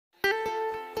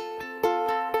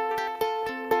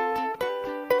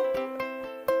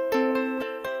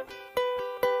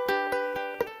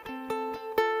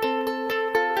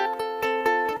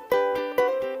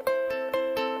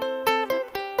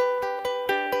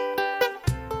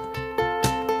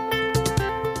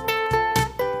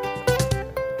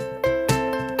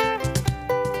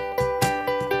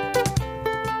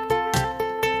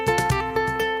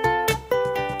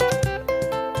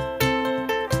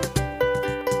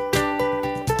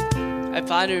I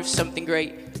ponder of something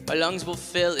great. My lungs will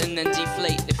fill and then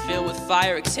deflate. They fill with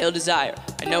fire, exhale desire.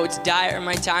 I know it's dire in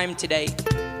my time today.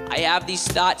 I have these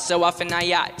thoughts so often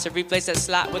I ought to replace that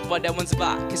slot with what I once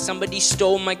bought. Cause somebody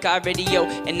stole my car radio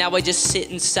and now I just sit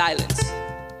in silence.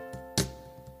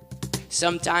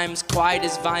 Sometimes quiet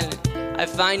is violent. I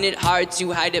find it hard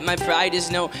to hide it. My pride is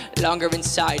no longer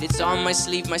inside. It's on my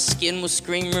sleeve, my skin will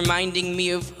scream, reminding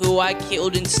me of who I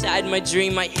killed inside my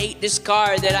dream. I hate this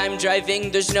car that I'm driving.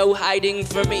 There's no hiding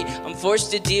from me. I'm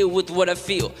forced to deal with what I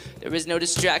feel. There is no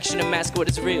distraction to mask what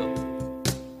is real.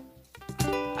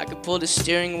 I could pull the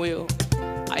steering wheel.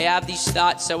 I have these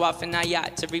thoughts so often I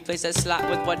ought to replace that slot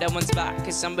with what I once bought.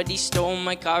 Cause somebody stole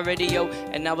my car radio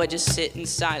and now I just sit in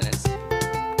silence.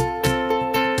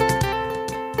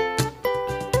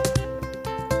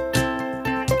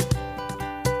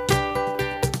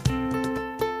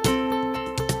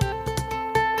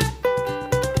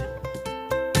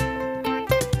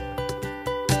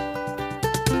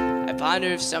 I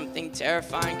ponder of something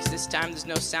terrifying, cause this time there's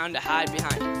no sound to hide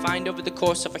behind. I find over the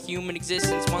course of a human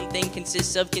existence, one thing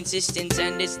consists of consistence,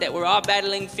 and it's that we're all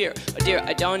battling fear. Oh dear,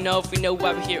 I don't know if we know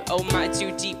why we're here. Oh my,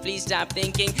 too deep, please stop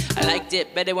thinking. I liked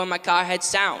it better when my car had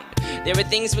sound. There are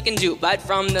things we can do, but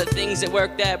from the things that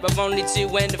work there, but only two,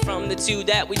 and from the two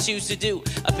that we choose to do.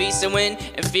 A peace to win,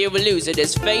 and fear we lose it.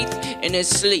 There's faith and there's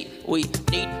sleep. We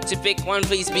need to pick one,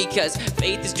 please, because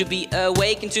faith is to be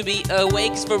awake, and to be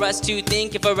awake is for us to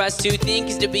think, and for us to think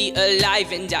is to be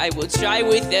alive. And I will try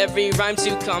with every rhyme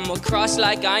to come across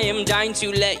like I am dying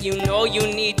to let you know you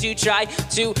need to try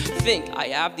to think. I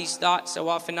have these thoughts so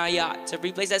often I ought to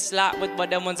replace that slot with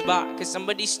what I once bought. Cause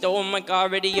somebody stole my car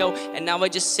radio and now I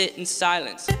just sit in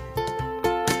silence.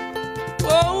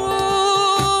 Whoa.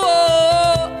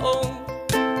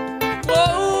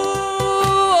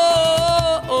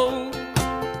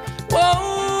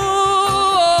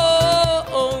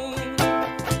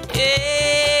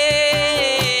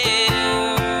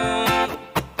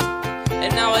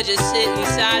 I just sit in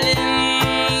silence,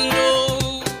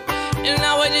 oh. And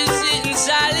now I just sit in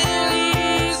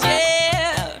silence,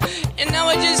 yeah. And now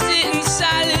I just sit in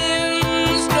silence,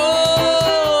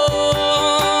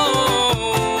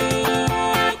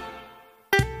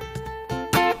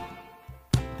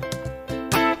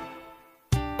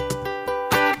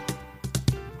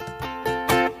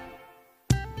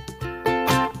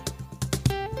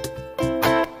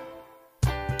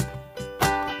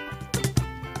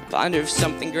 Ponder of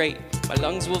something great. My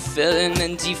lungs will fill and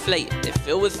then deflate. They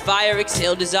fill with fire,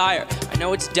 exhale desire. I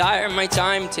know it's dire in my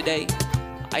time today.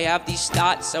 I have these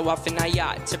thoughts so often I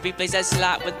ought to replace that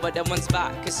slot with what I once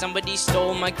bought. Cause somebody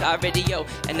stole my car radio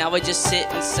and now I just sit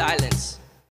in silence.